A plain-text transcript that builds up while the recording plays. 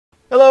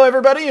Hello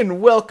everybody and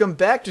welcome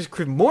back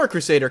to more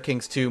Crusader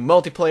Kings II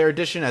Multiplayer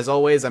Edition. As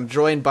always, I'm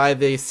joined by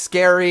the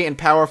scary and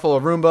powerful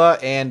Arumba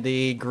and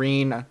the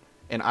green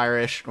and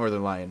Irish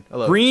Northernlion.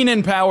 Hello. Green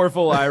and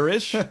powerful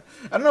Irish. I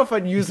don't know if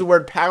I'd use the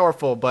word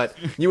powerful, but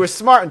you were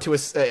smart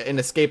in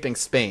escaping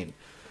Spain.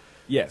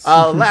 Yes.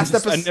 Last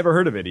episode, I'd never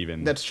heard of it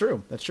even. That's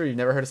true. That's true. You've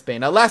never heard of Spain.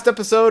 Last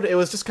episode, it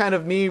was just kind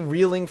of me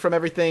reeling from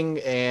everything,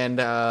 and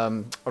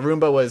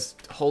Arumba was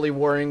holy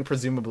warring,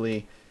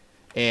 presumably.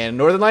 And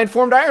Northernlion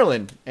formed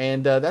Ireland,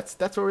 and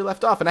that's where we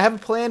left off. And I have a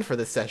plan for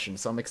this session,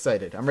 so I'm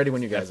excited. I'm ready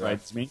when you guys are. Right,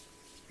 it's me.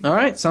 All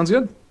right, sounds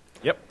good.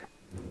 Yep.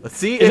 Let's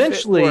see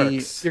Eventually,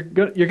 if it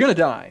works. you're gonna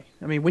die.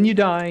 I mean, when you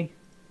die,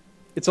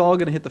 it's all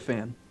gonna hit the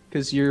fan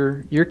because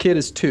your kid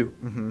is 2.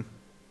 Mm-hmm.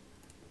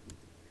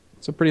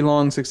 It's a pretty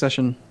long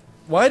succession.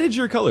 Why did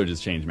your color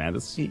just change,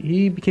 Mathis?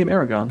 He became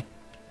Aragon.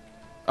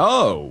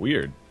 Oh,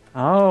 weird.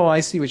 Oh, I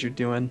see what you're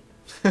doing.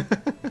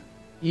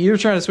 You're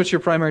trying to switch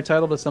your primary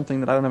title to something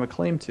that I don't have a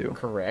claim to.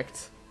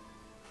 Correct.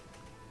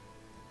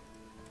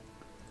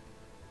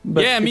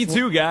 But yeah, me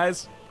too,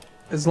 guys.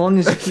 As long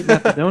as you keep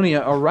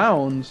Macedonia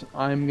around,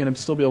 I'm gonna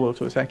still be able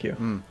to attack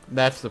you.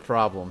 That's the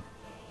problem.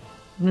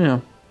 Yeah,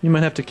 you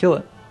might have to kill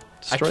it.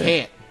 I Destroy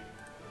can't.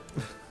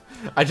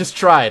 I just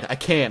tried. I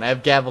can't. I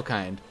have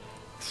Gavelkind.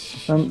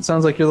 It.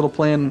 Sounds like your little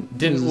plan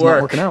Didn't is work.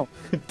 not working out.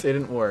 It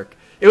didn't work.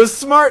 It was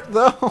smart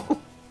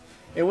though.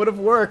 It would have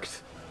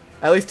worked.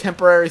 At least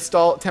temporarily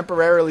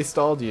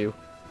stalled you.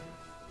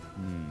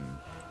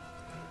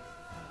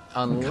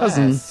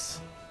 Unless.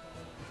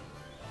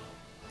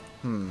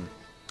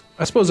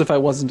 I suppose if I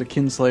wasn't a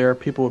kinslayer,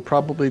 people would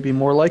probably be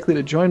more likely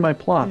to join my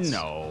plots.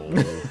 No.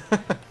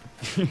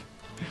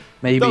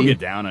 Maybe. Don't get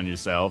down on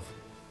yourself.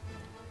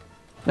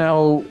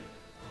 Now,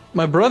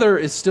 my brother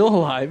is still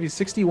alive. He's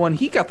 61.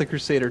 He got the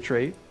Crusader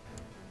trait.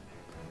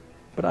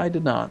 But I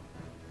did not.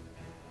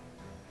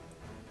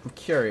 I'm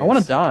curious. I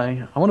want to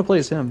die. I want to play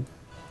as him.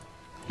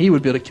 He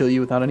would be able to kill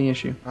you without any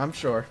issue. I'm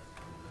sure.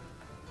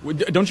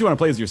 Don't you want to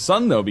play as your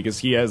son, though, because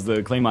he has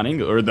the claim on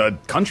England, or the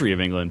country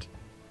of England?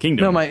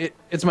 Kingdom. No,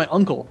 it's my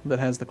uncle that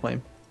has the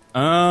claim.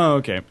 Oh,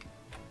 okay.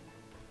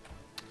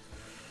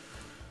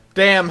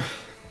 Damn.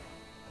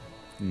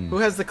 Who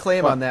has the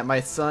claim on that?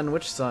 My son?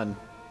 Which son?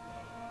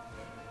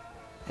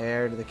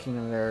 Heir to the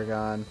Kingdom of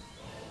Aragon.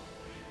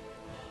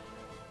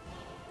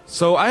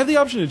 So I have the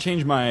option to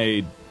change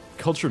my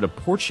culture to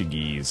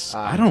Portuguese.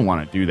 I don't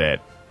want to do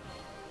that.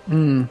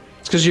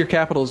 It's because your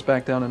capital is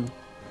back down in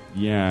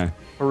Yeah.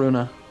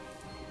 Aruna.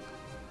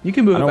 You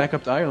can move it back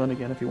up to Ireland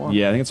again if you want.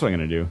 Yeah, I think that's what I'm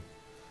going to do.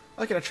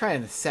 I'm gonna try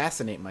and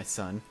assassinate my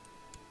son.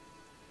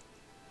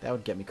 That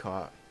would get me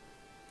caught.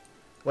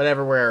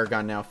 Whatever, we're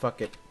Aragon now.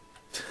 Fuck it.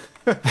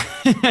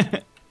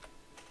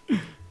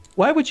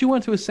 Why would you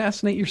want to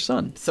assassinate your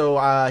son? So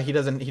he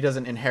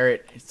doesn't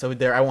inherit. So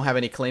I won't have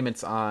any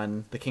claimants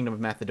on the Kingdom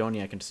of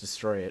Macedonia. I can just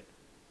destroy it.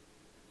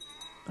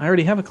 I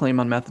already have a claim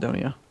on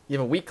Macedonia. You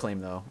have a weak claim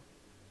though.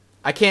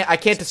 I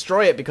can't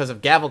destroy it because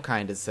of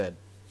Gavelkind is said.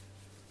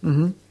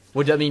 Mm-hmm.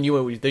 Would that mean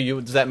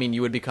does that mean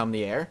you would become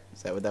the heir?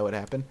 Is that what that would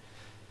happen?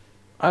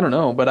 I don't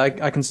know, but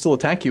I can still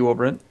attack you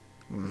over it.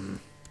 I'm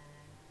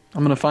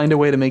going to find a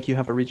way to make you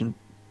have a regent.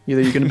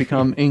 Either you're going to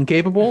become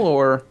incapable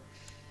or...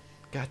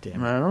 God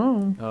damn it. I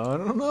don't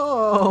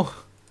know.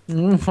 I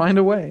don't know. Find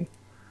a way.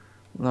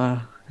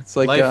 It's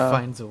like... Life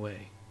finds a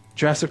way.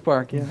 Jurassic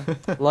Park, yeah.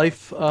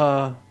 Life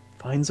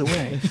finds a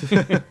way.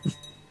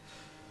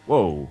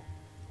 Whoa.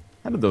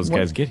 How did those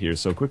guys get here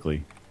so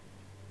quickly?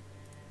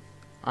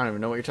 I don't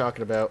even know what you're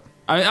talking about.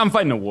 I'm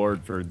fighting a war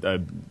for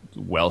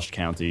Welsh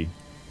county.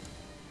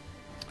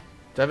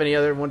 Do I have any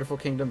other wonderful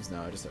kingdoms?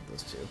 No, I just have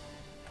those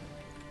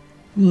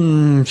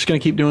 2. Just going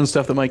to keep doing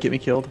stuff that might get me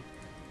killed.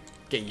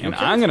 Get you And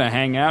killed? I'm going to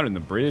hang out in the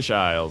British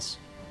Isles.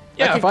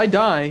 Yeah, if I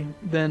die,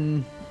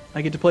 then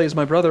I get to play as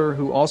my brother,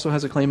 who also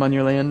has a claim on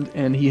your land,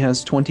 and he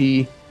has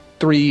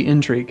 23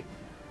 intrigue.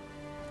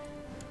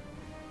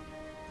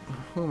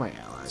 Who are my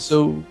allies?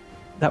 So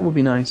that would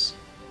be nice.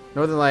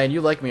 Northernlion,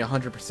 you like me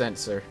 100%,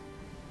 sir.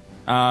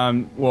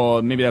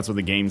 Well, maybe that's what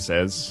the game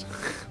says.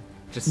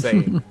 Just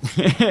saying.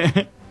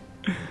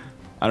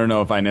 I don't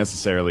know if I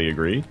necessarily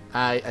agree.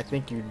 I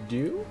think you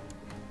do.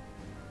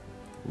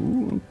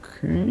 Ooh,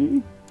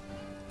 okay.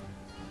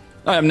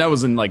 That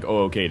wasn't like,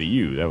 oh, okay to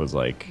you. That was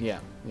like... Yeah.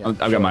 I've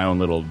got my own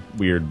little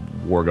weird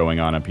war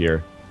going on up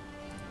here.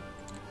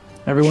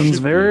 Everyone's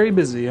very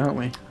busy, aren't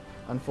we?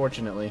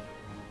 Unfortunately.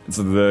 It's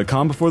the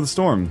calm before the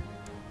storm.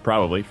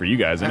 Probably, for you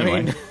guys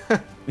anyway. I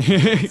mean,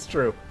 it's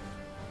true.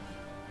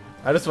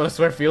 I just want to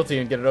swear fealty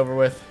and get it over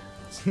with.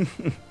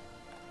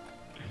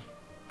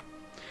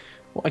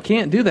 Well, I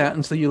can't do that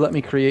until you let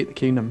me create the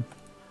kingdom.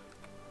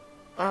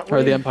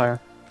 Or the empire.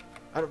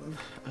 I don't...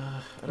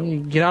 You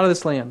get out of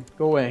this land.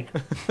 Go away.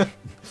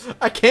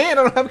 I can't!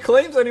 I don't have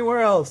claims anywhere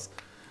else!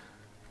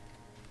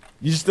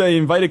 You just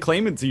invite a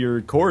claimant to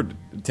your court.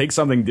 Take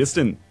something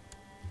distant.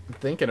 I'm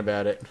thinking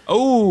about it.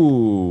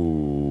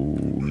 Oh,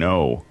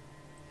 no.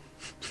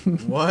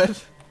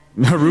 What?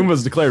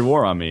 Arumba's declared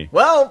war on me.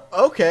 Well,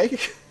 okay.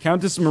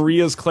 Countess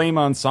Maria's claim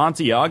on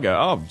Santiago.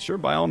 Oh, sure,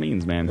 by all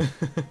means, man.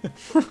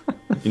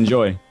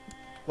 Enjoy.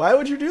 Why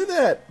would you do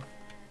that?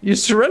 You're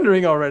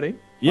surrendering already.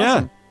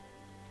 Yeah,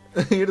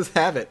 Awesome. You just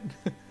have it.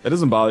 that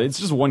doesn't bother. It's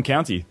just one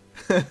county.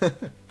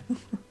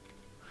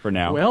 For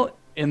now. Well,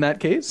 in that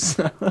case,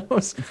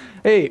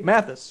 hey,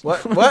 Mathis.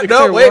 What? wanna What?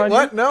 declare No, war wait, on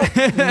what? you? No.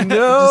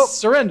 No. Just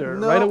surrender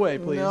No, right away,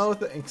 please. No,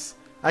 thanks.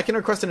 I can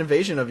request an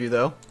invasion of you,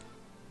 though.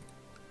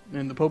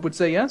 And the Pope would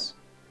say yes?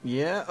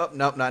 Yeah. Oh,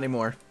 nope, not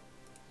anymore.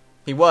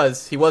 He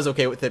was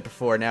okay with it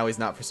before. Now he's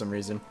not for some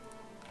reason.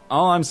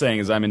 All I'm saying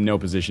is I'm in no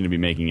position to be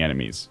making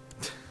enemies.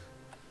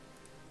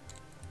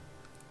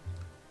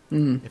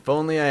 If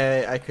only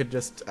I could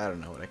just... I don't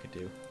know what I could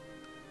do.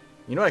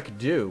 You know what I could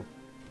do?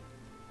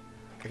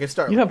 I could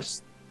start... You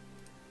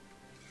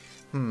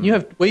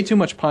have way too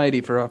much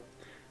piety for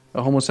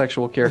a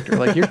homosexual character.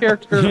 Like your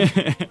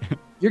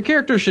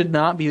character should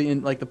not be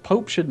in. Like the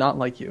Pope should not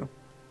like you.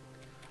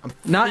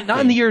 Not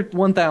in the year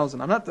 1000.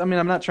 I'm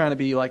not trying to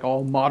be like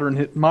all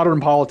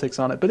modern politics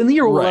on it. But in the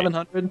year Right.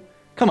 1100,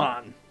 come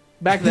on.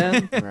 Back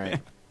then, Right.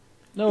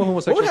 no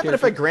homosexual. What would happen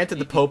if I character. granted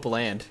the Pope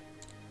land?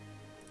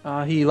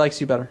 He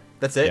likes you better.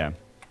 That's it? Yeah.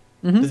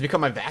 Does he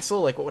become my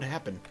vassal? Like, what would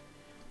happen?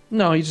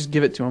 No, you just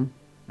give it to him.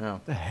 Oh.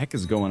 What the heck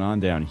is going on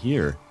down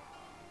here?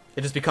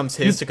 It just becomes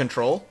his to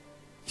control?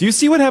 Do you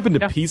see what happened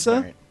to Yeah. Pisa?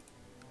 Alright.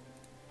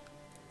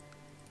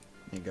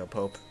 There you go,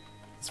 Pope.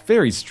 It's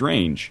very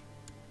strange.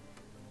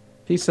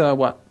 He's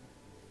what?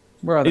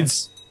 Where are they?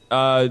 It's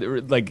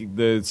like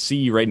the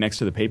sea right next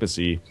to the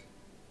papacy.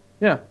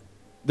 Yeah.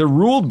 They're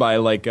ruled by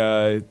like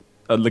a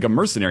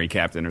mercenary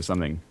captain or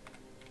something.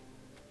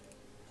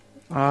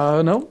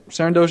 No.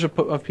 Sarandoja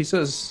of Pisa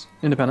is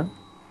independent.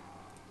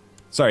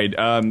 Sorry,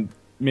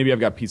 maybe I've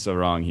got Pisa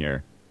wrong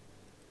here.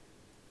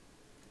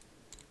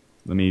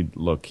 Let me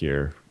look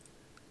here.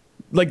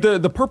 Like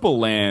the purple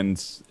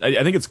lands,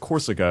 I think it's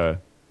Corsica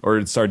or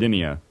it's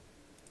Sardinia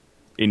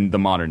in the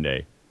modern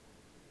day.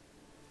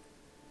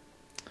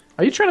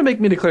 Are you trying to make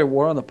me declare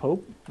war on the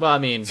Pope? Well, I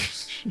mean,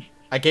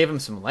 I gave him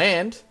some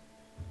land.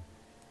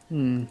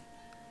 Is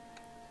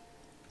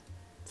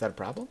that a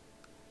problem?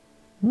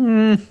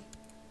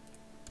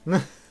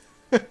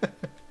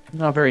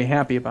 Not very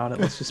happy about it.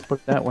 Let's just put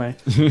it that way.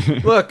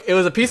 Look, it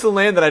was a piece of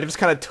land that I just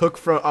kind of took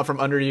from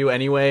under you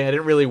anyway. I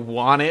didn't really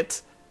want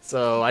it,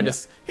 so I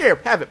just here,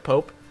 have it,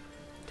 Pope.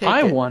 Take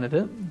I it. wanted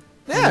it.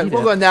 Yeah, need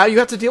well, it. now you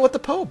have to deal with the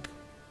Pope.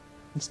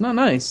 It's not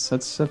nice.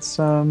 That's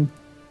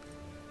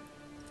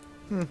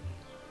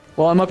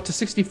Well, I'm up to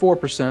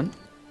 64%.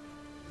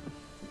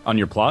 On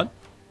your plot?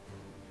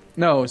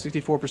 No,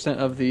 64%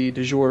 of the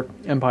de jure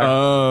empire.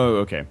 Oh,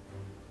 okay.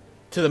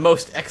 To the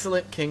most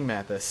excellent King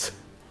Mathis.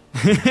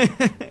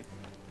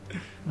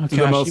 Oh, The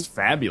gosh, most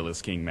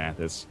fabulous King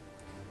Mathis.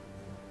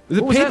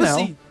 The What was that now?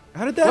 papacy.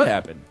 How did that What?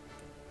 happen?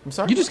 I'm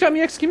sorry. you just got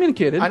me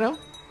excommunicated. I know.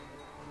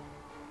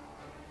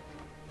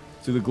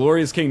 To the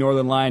glorious King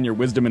Northernlion, your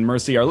wisdom and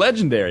mercy are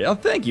legendary. Oh,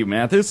 thank you,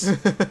 Mathis.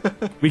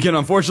 We can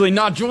unfortunately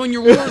not join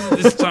your wars at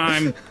this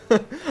time.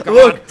 God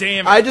Look,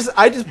 damn it.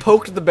 I just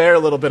poked the bear a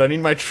little bit. I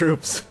need my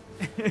troops.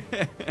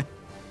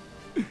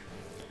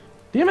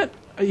 Damn it!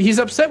 He's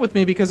upset with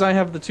me because I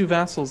have the two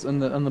vassals on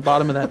the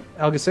bottom of that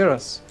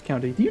Algeciras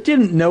county. You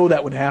didn't know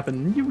that would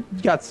happen. You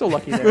got so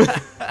lucky there.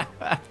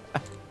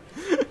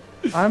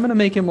 I'm gonna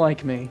make him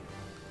like me.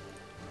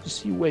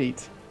 Just you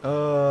wait.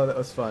 Oh, that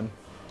was fun.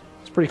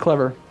 It's pretty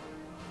clever.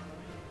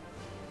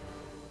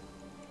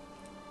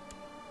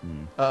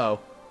 Uh-oh.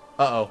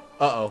 Uh-oh.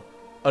 Uh-oh.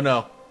 Oh,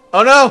 no.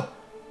 Oh, no!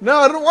 No,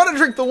 I don't want to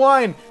drink the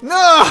wine! No!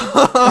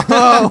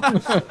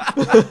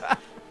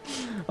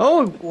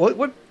 Oh,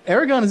 what?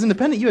 Aragon is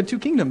independent. You had two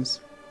kingdoms.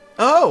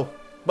 Oh!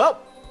 Well,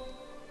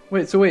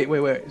 Wait. So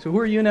who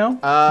are you now?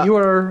 Uh, you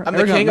are I'm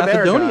the king of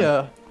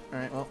Macedonia.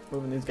 alright, well,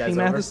 moving these guys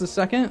King over. Mathis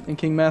II and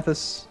King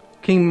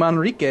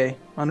Manrique.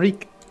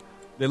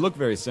 They look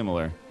very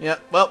similar. Yeah,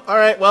 well,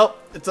 alright, well,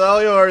 it's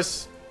all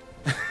yours.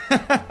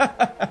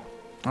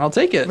 I'll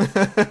take it.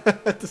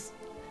 Just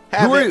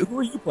have it. Who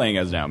are you playing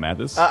as now,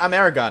 Mathis? I'm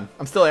Aragon.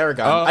 I'm still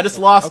Aragon. Oh, I just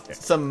lost okay.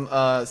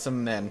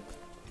 some men.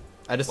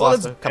 I just Well,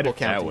 lost that's a couple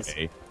better that counties.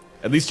 way.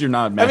 At least you're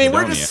not I Macedonia. mean,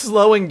 we're just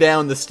slowing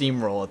down the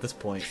steamroll at this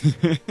point.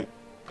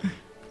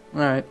 All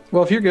right.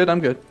 Well, if you're good, I'm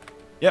good.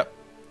 Yep.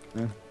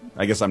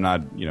 I guess I'm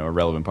not, a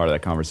relevant part of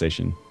that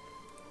conversation.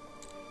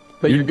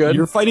 But you're good.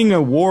 You're fighting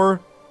a war?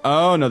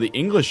 Oh, no, the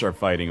English are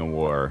fighting a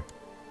war.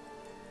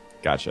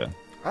 Gotcha.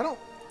 I don't...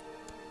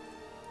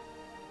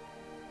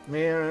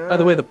 Man, By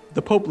the way,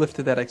 the Pope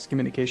lifted that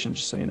excommunication,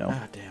 just so you know.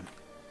 Ah, damn.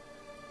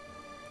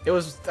 It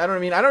was... I don't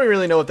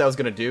really know what that was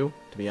going to do,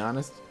 to be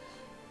honest.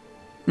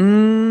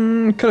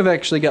 Could have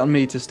actually gotten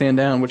me to stand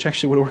down, which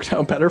actually would have worked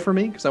out better for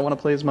me, because I want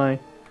to play as my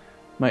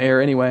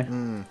heir anyway.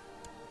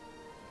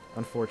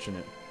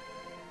 Unfortunate.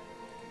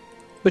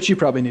 But you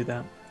probably knew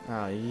that.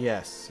 Ah,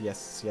 yes,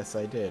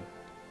 I did.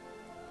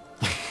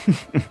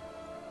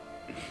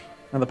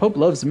 Now, the Pope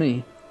loves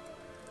me.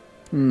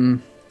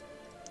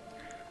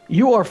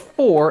 You are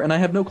 4, and I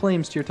have no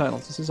claims to your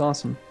titles. This is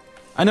awesome.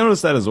 I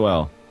noticed that as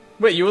well.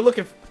 Wait, you were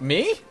looking for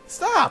me?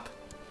 Stop!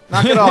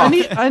 Knock it off.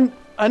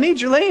 I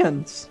need your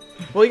lands.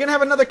 Well, you're gonna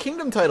have another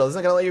kingdom title. Isn't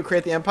that gonna let you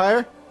create the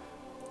empire?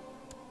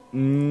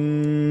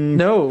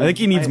 No. I think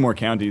he needs more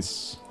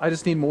counties. I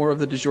just need more of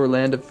the de jure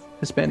land of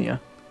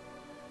Hispania.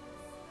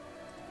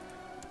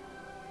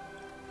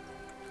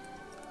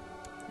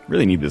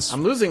 Really need this.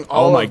 I'm losing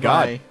all Oh my of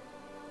god. my...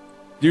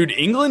 Dude,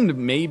 England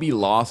may be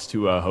lost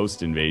to a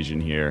host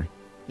invasion here.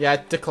 Yeah, I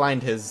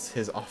declined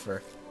his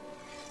offer.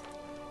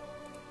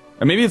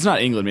 Or maybe it's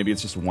not England, maybe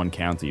it's just one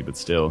county, but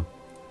still.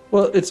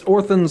 Well, it's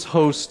Orthan's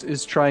host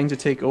is trying to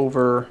take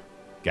over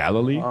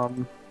Galilee?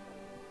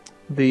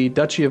 the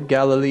Duchy of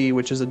Galilee,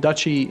 which is a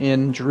duchy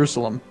in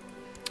Jerusalem.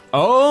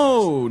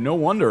 Oh, no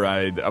wonder.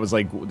 I was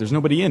like, there's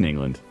nobody in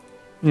England.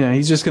 Yeah,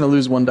 he's just going to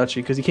lose one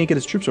duchy because he can't get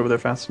his troops over there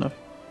fast enough.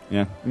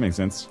 Yeah, that makes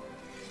sense.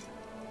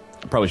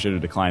 I probably should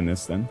have declined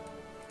this then.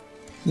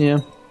 Yeah.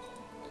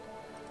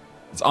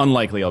 It's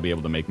unlikely I'll be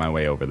able to make my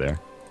way over there.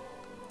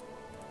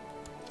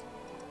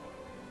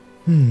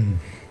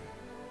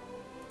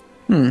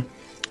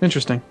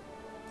 Interesting.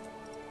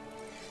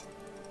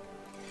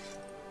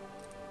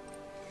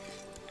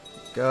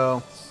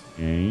 Go.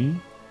 Okay.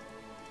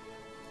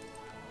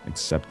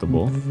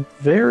 Acceptable.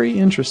 Very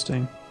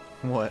interesting.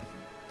 What?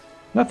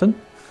 Nothing.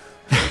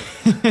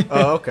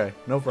 Oh, okay.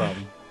 No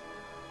problem.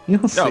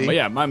 You'll see. Oh, but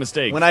yeah, my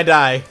mistake. When I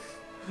die,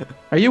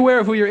 Are you aware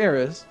of who your heir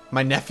is?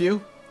 my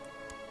nephew,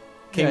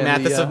 King Yeah,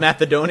 Mathis the, of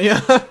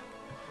Macedonia.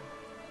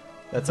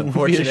 That's It would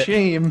be a unfortunate.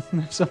 shame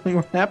if something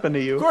were to happen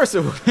to you. Of course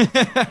it would.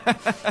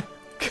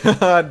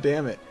 God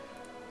damn it.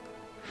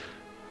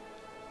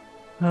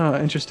 Oh,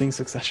 interesting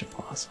succession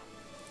laws.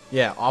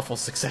 Yeah, awful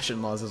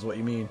succession laws is what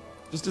you mean.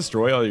 Just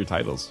destroy all your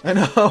titles. I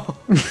know.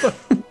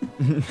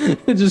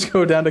 Just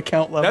go down to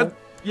count level.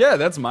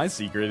 That's my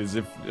secret, is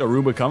if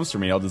Arumba comes for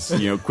me, I'll just,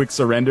 quick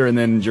surrender, and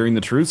then during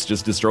the truce,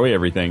 just destroy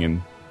everything,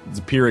 and it's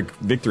a Pyrrhic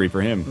victory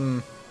for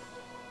him.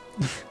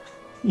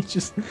 You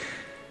just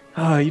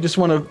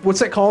want to. What's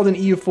that called in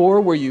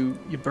EU4 where you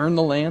burn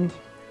the land?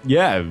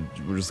 Yeah,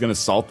 we're just gonna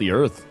salt the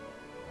earth.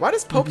 Why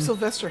does Pope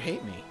Sylvester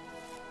hate me?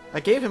 I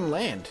gave him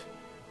land.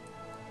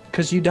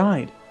 Because you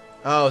died.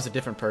 Oh, it's a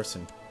different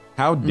person.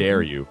 How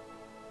dare you?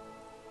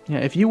 Yeah,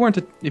 if you were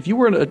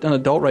an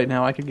adult right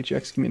now, I could get you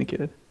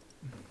excommunicated.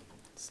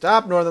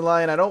 Stop,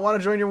 Northernlion. I don't want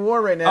to join your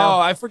war right now. Oh,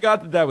 I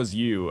forgot that was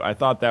you. I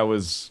thought that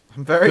was...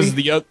 I'm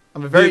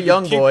a very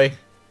young boy.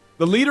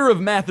 The leader of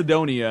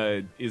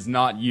Macedonia is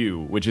not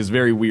you, which is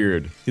very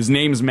weird. His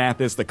name's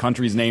Mathis, the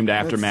country's named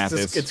after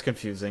Mathis. It's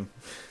confusing.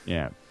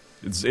 Yeah,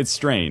 it's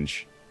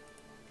strange.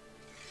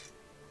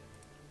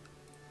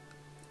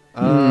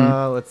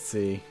 Let's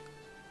see.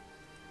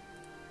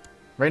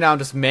 Right now I'm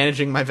just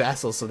managing my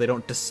vassals so they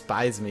don't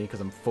despise me because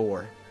I'm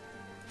 4.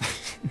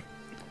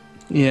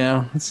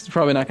 Yeah, it's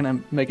probably not going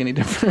to make any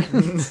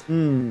difference.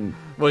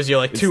 What is you,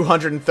 like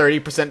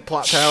 230%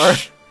 plot power?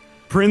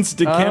 Prince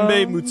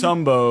Dikembe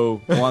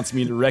Mutombo wants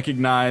me to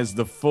recognize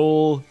the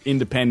full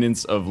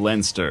independence of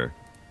Leinster.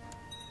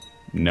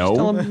 No?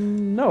 Tell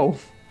him no.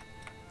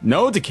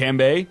 No,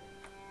 Dikembe!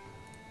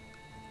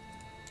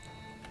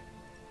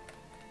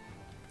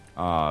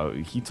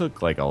 He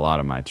took, like, a lot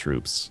of my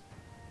troops.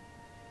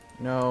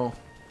 No.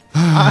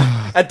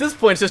 At this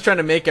point, it's just trying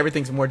to make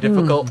everything more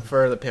difficult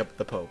for the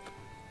Pope.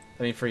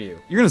 I mean, for you.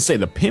 You're gonna say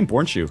the pimp,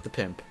 weren't you? The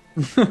pimp.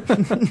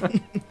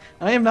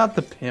 I am not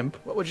the pimp.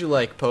 What would you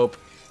like, Pope?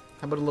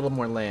 How about a little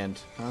more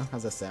land? Huh?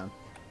 How's that sound?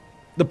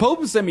 The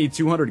Pope sent me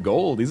 200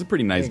 gold. He's a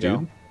pretty nice There you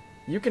dude. go.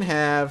 You can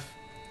have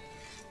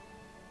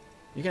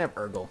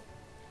Urgel.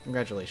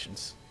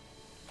 Congratulations.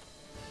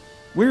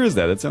 Where is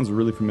that? That sounds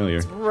really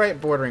familiar.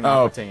 Right bordering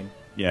Aquitaine.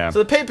 Yeah. So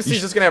the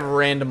papacy's just gonna have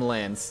random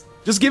lands.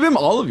 Just give him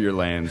all of your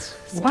lands.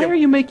 Why are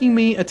you making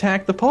me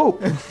attack the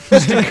Pope?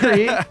 Just to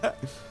create...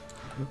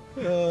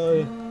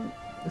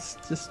 It's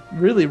just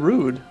really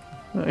rude.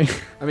 I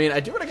mean, I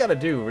do what I gotta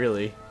do,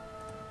 really.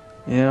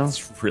 Yeah.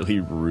 It's really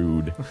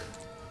rude.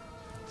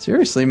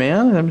 Seriously,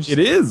 man. It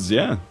is,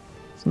 yeah.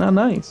 It's not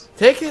nice.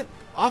 Take it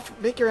off,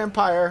 make your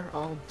empire.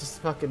 I'll just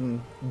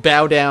fucking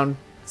bow down,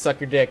 suck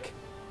your dick.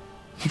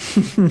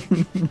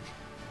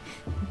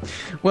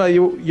 Well,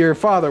 your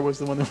father was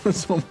the one that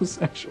was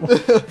homosexual.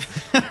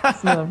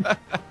 It's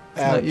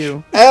not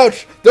you.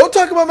 Ouch! Don't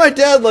talk about my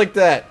dad like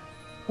that!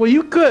 Well,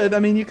 you could. I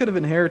mean, you could have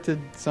inherited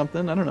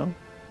something. I don't know.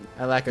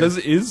 I lack a...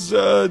 Is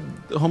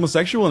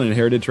homosexual an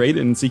inherited trait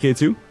in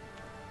CK2?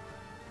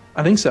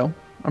 I think so.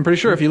 I'm pretty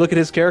sure if you look at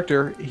his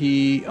character,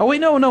 he... Oh,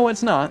 wait, no,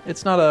 it's not.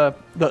 It's not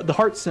the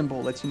heart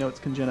symbol lets you know it's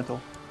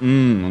congenital.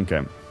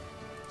 Okay.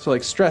 So,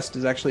 like, stressed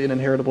is actually an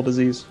inheritable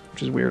disease,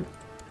 which is weird.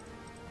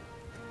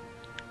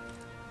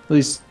 At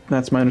least,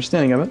 that's my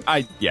understanding of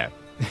it. Yeah.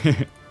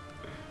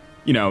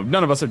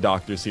 None of us are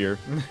doctors here.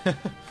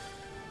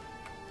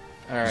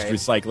 Alright.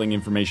 Just recycling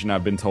information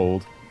I've been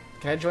told.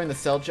 Can I join the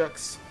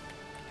Seljuks?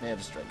 Yeah,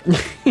 just strike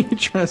it. You're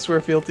trying to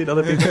swear fealty to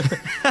other people.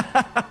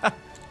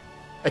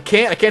 I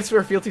can't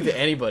swear fealty to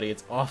anybody.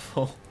 It's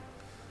awful.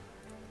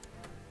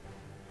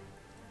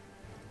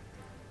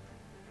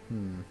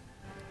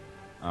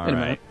 All Wait a right.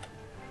 minute.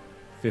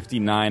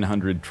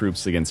 5,900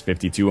 troops against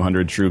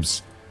 5,200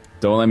 troops.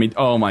 Don't let me...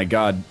 Oh, my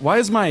God. Why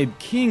is my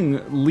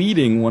king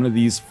leading one of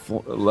these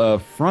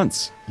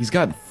fronts? He's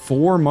got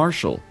 4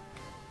 marshal.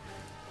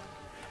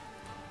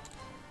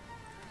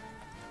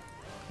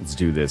 Let's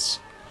do this.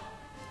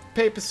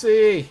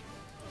 Papacy!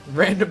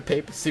 Random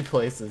papacy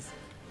places.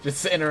 Just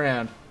sitting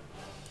around.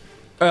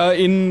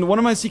 In one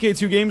of my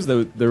CK2 games,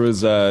 there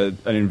was an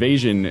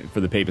invasion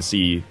for the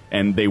papacy,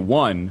 and they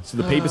won. So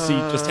the papacy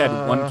just had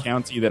one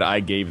county that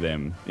I gave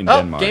them in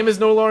Denmark. Game is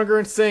no longer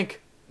in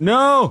sync.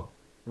 No!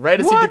 Right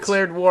as What? he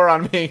declared war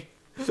on me.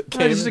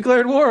 I just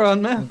declared war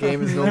on me.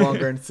 Game is no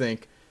longer in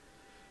sync.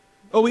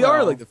 Oh, we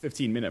are like the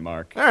 15-minute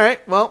mark. All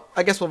right, well,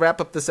 I guess we'll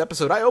wrap up this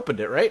episode. I opened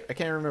it, right? I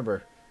can't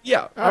remember.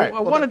 Yeah. All right,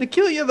 I wanted to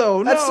kill you,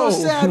 though. That's no.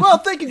 so sad. Well,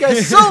 thank you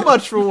guys so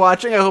much for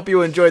watching. I hope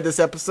you enjoyed this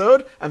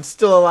episode. I'm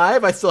still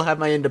alive. I still have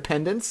my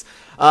independence.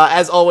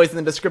 As always, in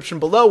the description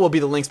below will be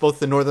the links both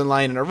to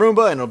Northernlion and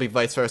Arumba, and it'll be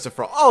vice versa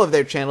for all of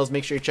their channels.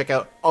 Make sure you check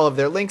out all of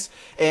their links,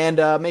 and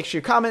make sure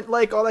you comment,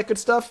 like, all that good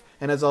stuff.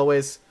 And as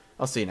always,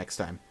 I'll see you next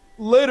time.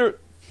 Later.